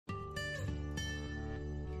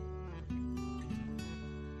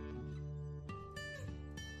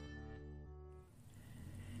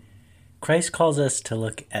Christ calls us to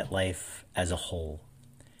look at life as a whole.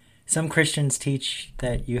 Some Christians teach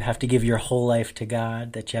that you have to give your whole life to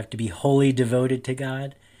God, that you have to be wholly devoted to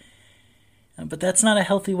God. But that's not a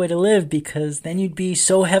healthy way to live, because then you'd be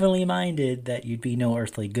so heavenly minded that you'd be no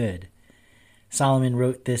earthly good. Solomon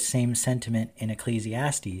wrote this same sentiment in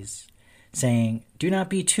Ecclesiastes, saying, "Do not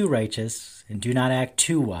be too righteous, and do not act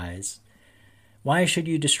too wise. Why should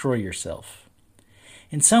you destroy yourself?"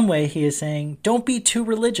 In some way, he is saying, don't be too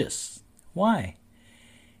religious. Why?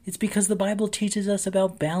 It's because the Bible teaches us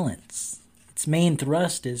about balance. Its main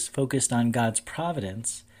thrust is focused on God's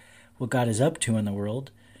providence, what God is up to in the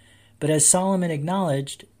world. But as Solomon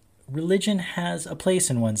acknowledged, religion has a place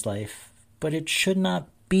in one's life, but it should not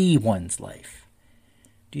be one's life.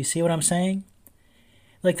 Do you see what I'm saying?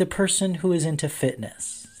 Like the person who is into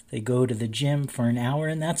fitness. They go to the gym for an hour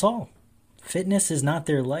and that's all. Fitness is not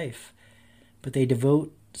their life, but they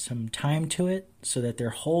devote some time to it so that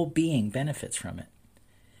their whole being benefits from it.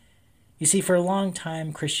 You see, for a long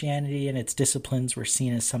time, Christianity and its disciplines were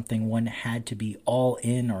seen as something one had to be all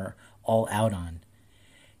in or all out on.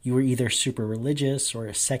 You were either super religious or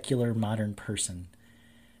a secular modern person.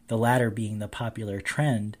 The latter being the popular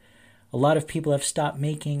trend, a lot of people have stopped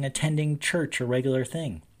making attending church a regular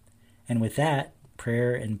thing. And with that,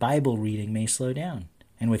 prayer and Bible reading may slow down.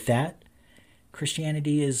 And with that,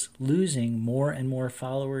 Christianity is losing more and more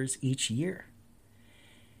followers each year.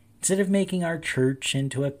 Instead of making our church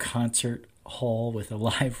into a concert hall with a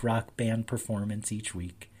live rock band performance each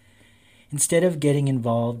week, instead of getting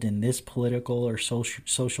involved in this political or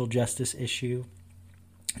social justice issue,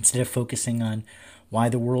 instead of focusing on why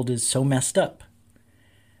the world is so messed up,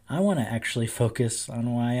 I want to actually focus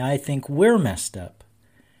on why I think we're messed up.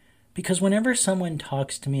 Because whenever someone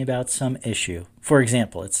talks to me about some issue, for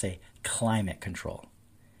example, let's say climate control,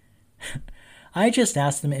 I just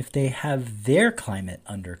ask them if they have their climate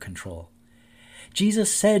under control.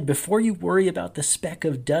 Jesus said, before you worry about the speck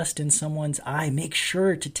of dust in someone's eye, make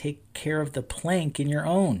sure to take care of the plank in your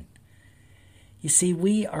own. You see,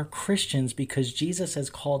 we are Christians because Jesus has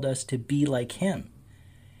called us to be like him.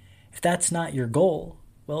 If that's not your goal,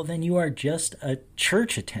 well, then you are just a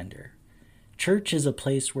church attender. Church is a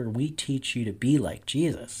place where we teach you to be like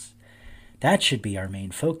Jesus. That should be our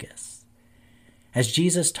main focus. As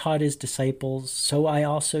Jesus taught his disciples, so I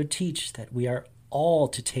also teach that we are all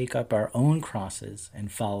to take up our own crosses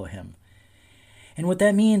and follow him. And what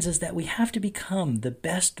that means is that we have to become the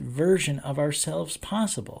best version of ourselves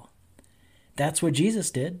possible. That's what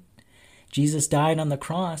Jesus did. Jesus died on the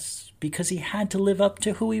cross because he had to live up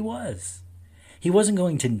to who he was. He wasn't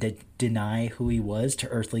going to deny who he was to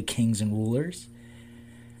earthly kings and rulers.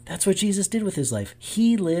 That's what Jesus did with his life.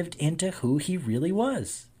 He lived into who he really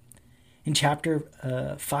was. In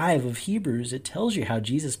chapter 5 of Hebrews, it tells you how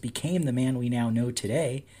Jesus became the man we now know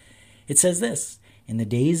today. It says this, in the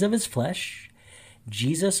days of his flesh,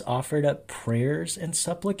 Jesus offered up prayers and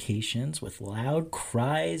supplications with loud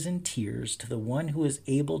cries and tears to the one who was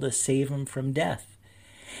able to save him from death.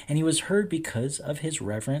 And he was heard because of his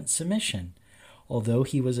reverent submission. Although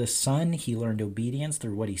he was a son, he learned obedience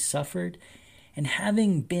through what he suffered. And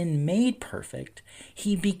having been made perfect,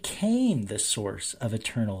 he became the source of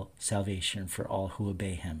eternal salvation for all who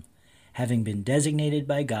obey him, having been designated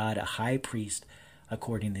by God a high priest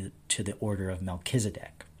according to the order of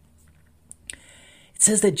Melchizedek. It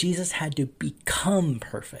says that Jesus had to become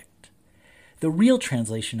perfect. The real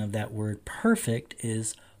translation of that word perfect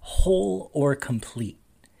is whole or complete.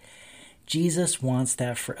 Jesus wants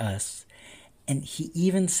that for us. And he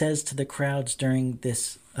even says to the crowds during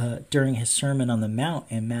his Sermon on the Mount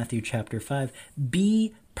in Matthew chapter 5,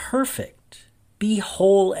 be perfect, be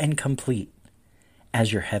whole and complete,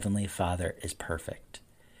 as your heavenly Father is perfect.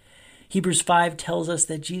 Hebrews 5 tells us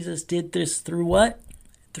that Jesus did this through what?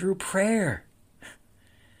 Through prayer.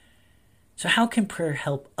 So how can prayer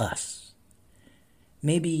help us?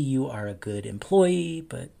 Maybe you are a good employee,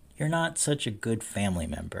 but you're not such a good family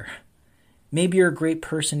member. Maybe you're a great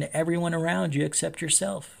person to everyone around you except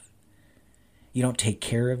yourself. You don't take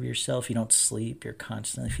care of yourself. You don't sleep. You're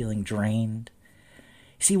constantly feeling drained.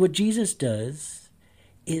 See, what Jesus does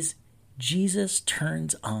is Jesus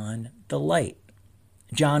turns on the light.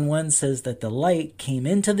 John 1 says that the light came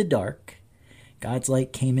into the dark. God's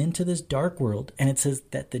light came into this dark world, and it says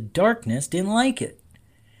that the darkness didn't like it,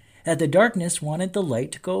 that the darkness wanted the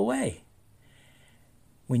light to go away.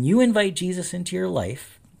 When you invite Jesus into your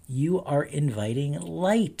life, you are inviting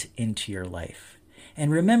light into your life.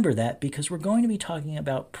 And remember that, because we're going to be talking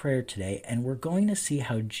about prayer today, and we're going to see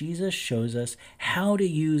how Jesus shows us how to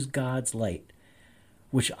use God's light,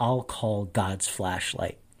 which I'll call God's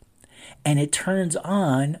flashlight. And it turns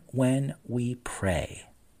on when we pray.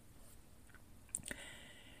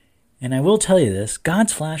 And I will tell you this,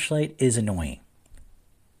 God's flashlight is annoying.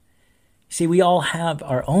 See, we all have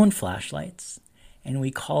our own flashlights, and we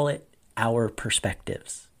call it our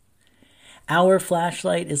perspectives. Our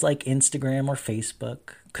flashlight is like Instagram or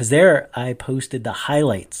Facebook, because there I posted the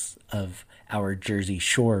highlights of our Jersey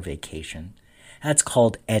Shore vacation. That's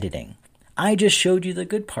called editing. I just showed you the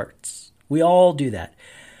good parts. We all do that.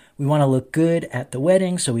 We want to look good at the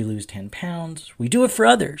wedding, so we lose 10 pounds. We do it for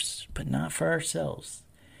others, but not for ourselves.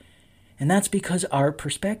 And that's because our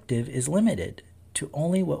perspective is limited to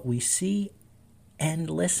only what we see and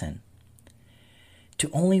listen, to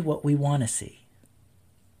only what we want to see.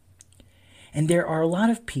 And there are a lot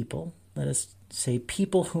of people, let us say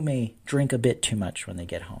people who may drink a bit too much when they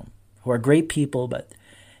get home, who are great people, but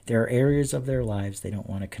there are areas of their lives they don't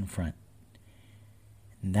want to confront.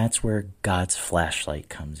 And that's where God's flashlight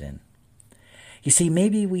comes in. You see,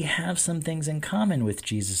 maybe we have some things in common with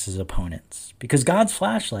Jesus' opponents, because God's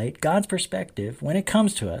flashlight, God's perspective, when it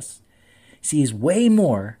comes to us, sees way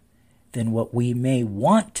more than what we may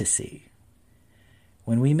want to see.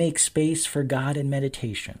 When we make space for God in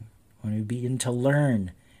meditation, when we begin to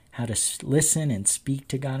learn how to listen and speak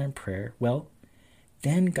to God in prayer, well,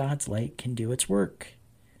 then God's light can do its work.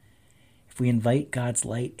 If we invite God's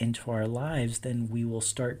light into our lives, then we will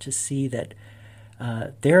start to see that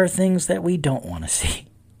there are things that we don't want to see.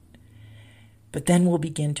 But then we'll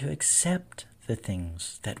begin to accept the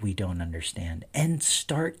things that we don't understand and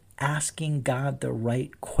start asking God the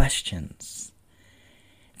right questions.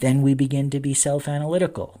 Then we begin to be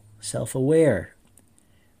self-analytical, self-aware.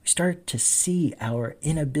 We start to see our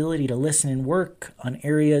inability to listen and work on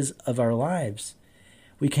areas of our lives.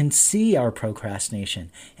 We can see our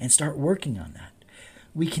procrastination and start working on that.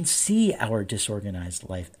 We can see our disorganized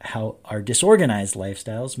life, how our disorganized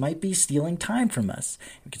lifestyles might be stealing time from us.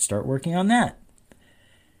 We can start working on that.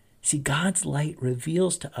 See, God's light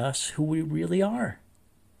reveals to us who we really are.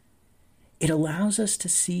 It allows us to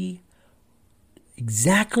see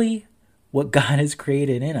exactly what God has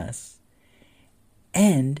created in us,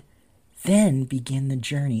 and then begin the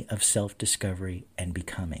journey of self-discovery and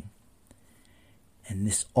becoming. And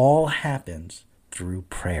this all happens through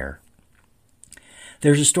prayer.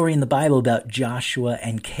 There's a story in the Bible about Joshua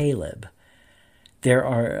and Caleb.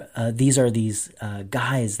 These are these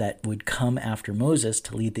guys that would come after Moses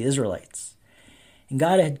to lead the Israelites. And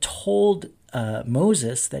God had told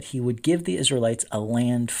Moses that he would give the Israelites a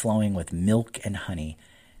land flowing with milk and honey.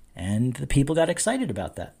 And the people got excited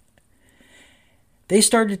about that. They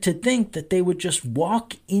started to think that they would just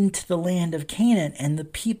walk into the land of Canaan and the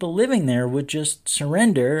people living there would just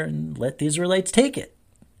surrender and let the Israelites take it.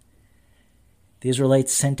 The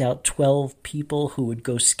Israelites sent out 12 people who would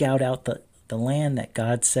go scout out the land that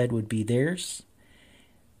God said would be theirs.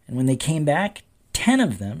 And when they came back, 10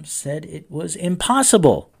 of them said it was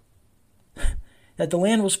impossible, that the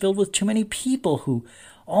land was filled with too many people who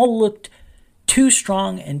all looked too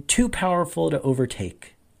strong and too powerful to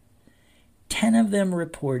overtake. 10 of them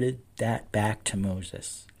reported that back to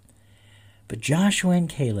Moses. But Joshua and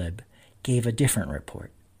Caleb gave a different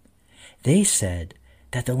report. They said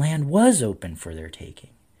that the land was open for their taking,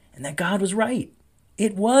 and that God was right.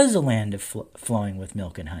 It was a land of flowing with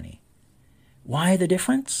milk and honey. Why the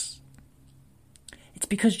difference? It's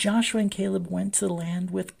because Joshua and Caleb went to the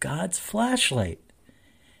land with God's flashlight.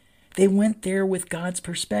 They went there with God's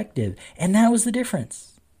perspective, and that was the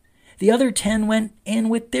difference. The other 10 went in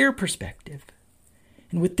with their perspective.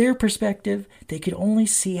 And with their perspective, they could only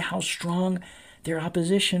see how strong their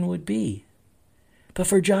opposition would be. But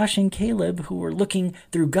for Josh and Caleb, who were looking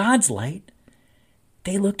through God's light,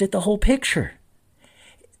 they looked at the whole picture.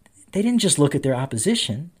 They didn't just look at their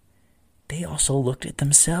opposition, they also looked at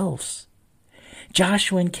themselves.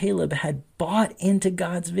 Joshua and Caleb had bought into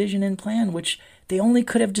God's vision and plan, which they only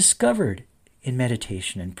could have discovered in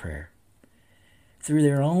meditation and prayer. Through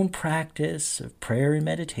their own practice of prayer and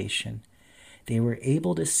meditation, they were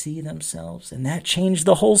able to see themselves, and that changed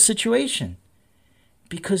the whole situation.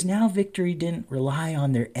 Because now victory didn't rely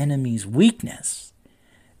on their enemy's weakness,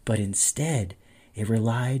 but instead it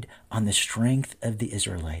relied on the strength of the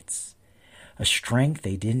Israelites, a strength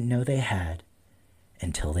they didn't know they had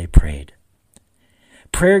until they prayed.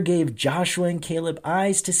 Prayer gave Joshua and Caleb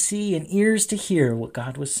eyes to see and ears to hear what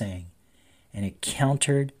God was saying, and it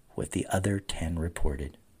countered what the other 10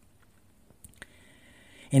 reported.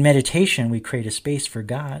 In meditation, we create a space for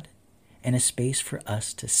God and a space for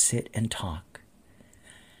us to sit and talk.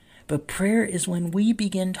 But prayer is when we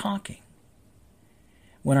begin talking.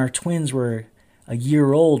 When our twins were a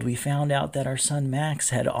year old, we found out that our son Max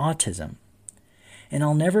had autism. And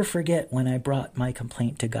I'll never forget when I brought my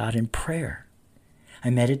complaint to God in prayer. I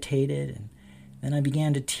meditated and Then I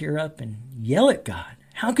began to tear up and yell at God.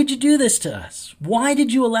 How could you do this to us? Why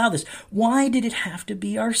did you allow this? Why did it have to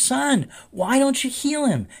be our son? Why don't you heal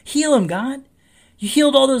him? Heal him, God. You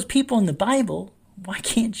healed all those people in the Bible. Why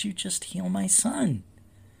can't you just heal my son?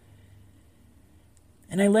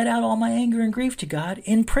 And I let out all my anger and grief to God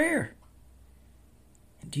in prayer.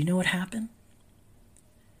 And do you know what happened?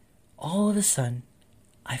 All of a sudden,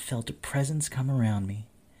 I felt a presence come around me.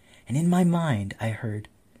 And in my mind, I heard,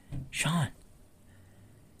 Sean,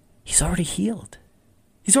 he's already healed.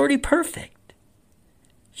 He's already perfect.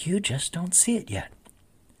 You just don't see it yet.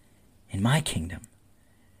 In my kingdom,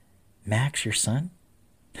 Max, your son,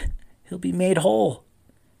 he'll be made whole.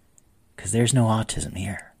 Because there's no autism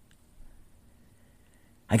here.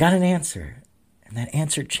 I got an answer, and that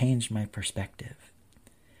answer changed my perspective.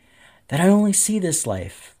 That I only see this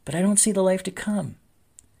life, but I don't see the life to come.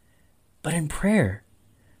 But in prayer,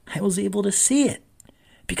 I was able to see it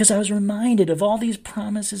because I was reminded of all these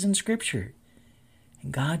promises in Scripture.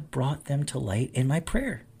 And God brought them to light in my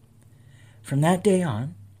prayer. From that day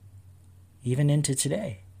on, even into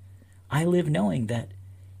today, I live knowing that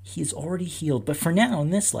He is already healed. But for now, in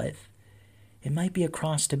this life, it might be a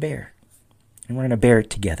cross to bear. And we're going to bear it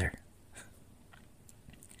together.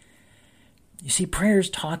 You see, prayer is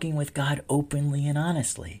talking with God openly and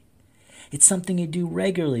honestly. It's something you do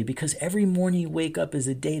regularly because every morning you wake up is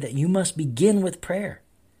a day that you must begin with prayer.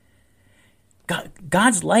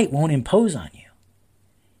 God's light won't impose on you.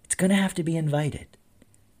 It's going to have to be invited.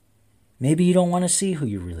 Maybe you don't want to see who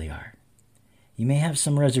you really are. You may have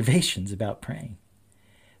some reservations about praying.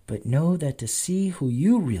 But know that to see who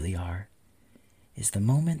you really are is the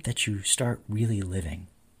moment that you start really living.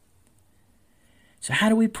 So how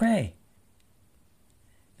do we pray?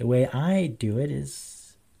 The way I do it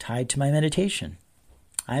is tied to my meditation.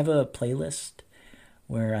 I have a playlist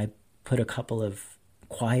where I put a couple of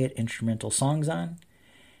quiet instrumental songs on.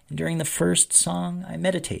 And during the first song, I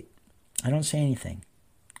meditate. I don't say anything.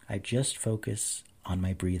 I just focus on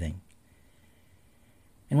my breathing.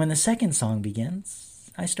 And when the second song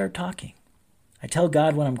begins, I start talking. I tell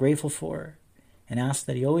God what I'm grateful for and ask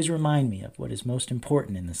that He always remind me of what is most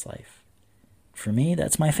important in this life. For me,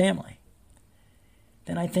 that's my family.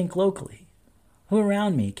 Then I think locally. Who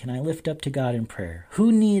around me can I lift up to God in prayer?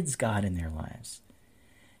 Who needs God in their lives?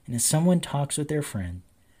 And as someone talks with their friend,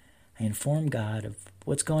 I inform God of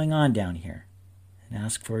what's going on down here and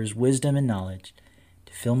ask for His wisdom and knowledge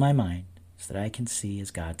to fill my mind so that I can see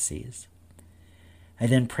as God sees. I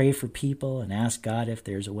then pray for people and ask God if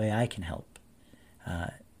there's a way I can help,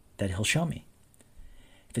 that He'll show me.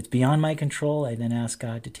 If it's beyond my control, I then ask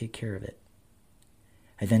God to take care of it.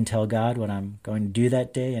 I then tell God what I'm going to do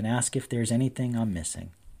that day and ask if there's anything I'm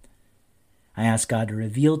missing. I ask God to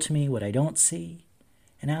reveal to me what I don't see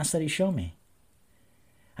and ask that He show me.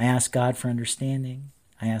 I ask God for understanding.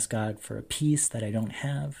 I ask God for a peace that I don't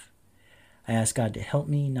have. I ask God to help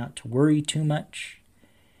me not to worry too much.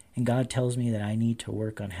 And God tells me that I need to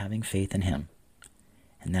work on having faith in Him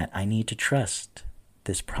and that I need to trust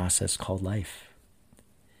this process called life.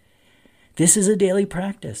 This is a daily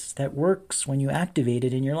practice that works when you activate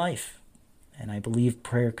it in your life. And I believe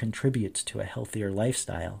prayer contributes to a healthier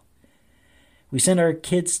lifestyle. We send our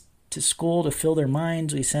kids to school to fill their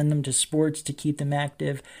minds. We send them to sports to keep them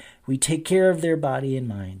active. We take care of their body and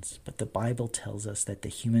minds. But the Bible tells us that the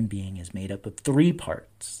human being is made up of 3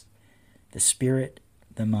 parts: the spirit,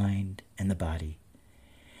 the mind, and the body.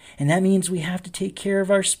 And that means we have to take care of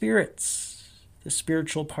our spirits. The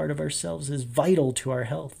spiritual part of ourselves is vital to our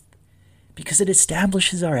health because it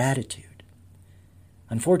establishes our attitude.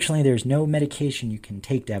 Unfortunately, there's no medication you can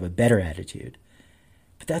take to have a better attitude,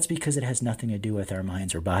 but that's because it has nothing to do with our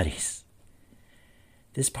minds or bodies.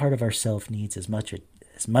 This part of ourself needs as much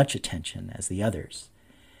attention as the others.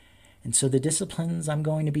 And so the disciplines I'm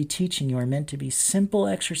going to be teaching you are meant to be simple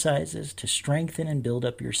exercises to strengthen and build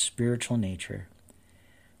up your spiritual nature.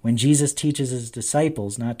 When Jesus teaches His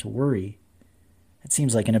disciples not to worry, it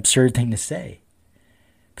seems like an absurd thing to say.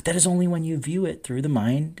 But that is only when you view it through the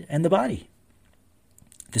mind and the body.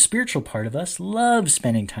 The spiritual part of us loves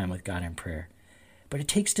spending time with God in prayer, but it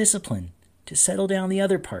takes discipline to settle down the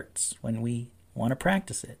other parts when we want to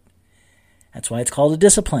practice it. That's why it's called a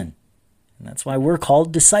discipline, and that's why we're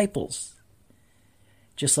called disciples.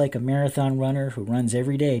 Just like a marathon runner who runs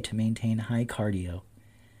every day to maintain high cardio,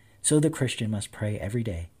 so the Christian must pray every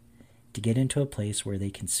day to get into a place where they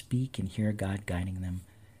can speak and hear God guiding them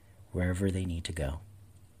wherever they need to go.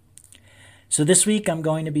 So this week I'm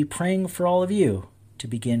going to be praying for all of you to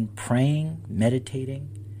begin praying, meditating,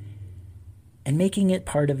 and making it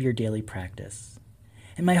part of your daily practice.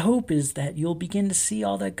 And my hope is that you'll begin to see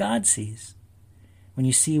all that God sees. When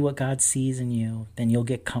you see what God sees in you, then you'll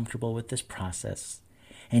get comfortable with this process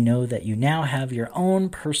and know that you now have your own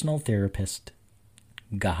personal therapist,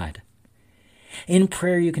 God. In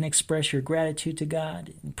prayer, you can express your gratitude to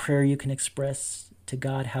God. In prayer, you can express to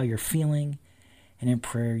God how you're feeling. And in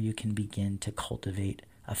prayer, you can begin to cultivate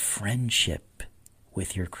a friendship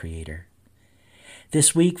with your Creator.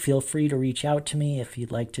 This week, feel free to reach out to me if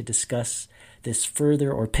you'd like to discuss this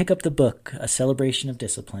further, or pick up the book, A Celebration of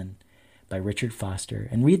Discipline by Richard Foster,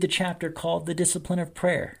 and read the chapter called The Discipline of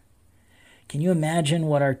Prayer. Can you imagine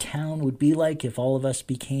what our town would be like if all of us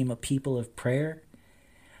became a people of prayer?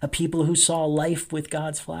 A people who saw life with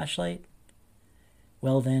God's flashlight?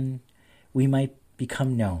 Well then, we might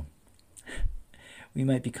become known. We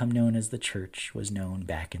might become known as the church was known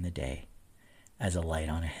back in the day, as a light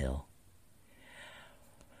on a hill.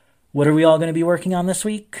 What are we all going to be working on this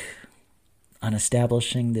week? On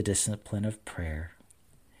establishing the discipline of prayer.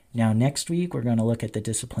 Now, next week, we're going to look at the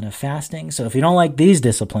discipline of fasting. So if you don't like these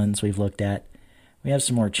disciplines we've looked at, we have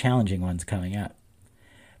some more challenging ones coming up.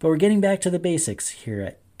 But we're getting back to the basics here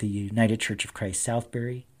at the United Church of Christ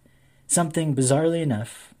Southbury. Something, bizarrely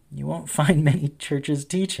enough, you won't find many churches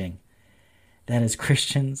teaching. That as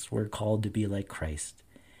Christians, we're called to be like Christ.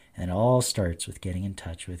 And it all starts with getting in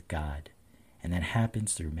touch with God. And that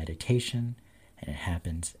happens through meditation, and it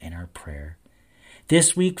happens in our prayer.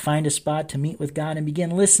 This week, find a spot to meet with God and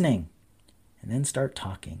begin listening. And then start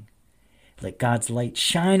talking. Let God's light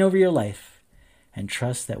shine over your life, and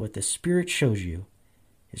trust that what the Spirit shows you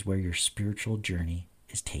is where your spiritual journey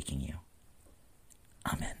is taking you.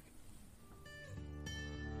 Amen.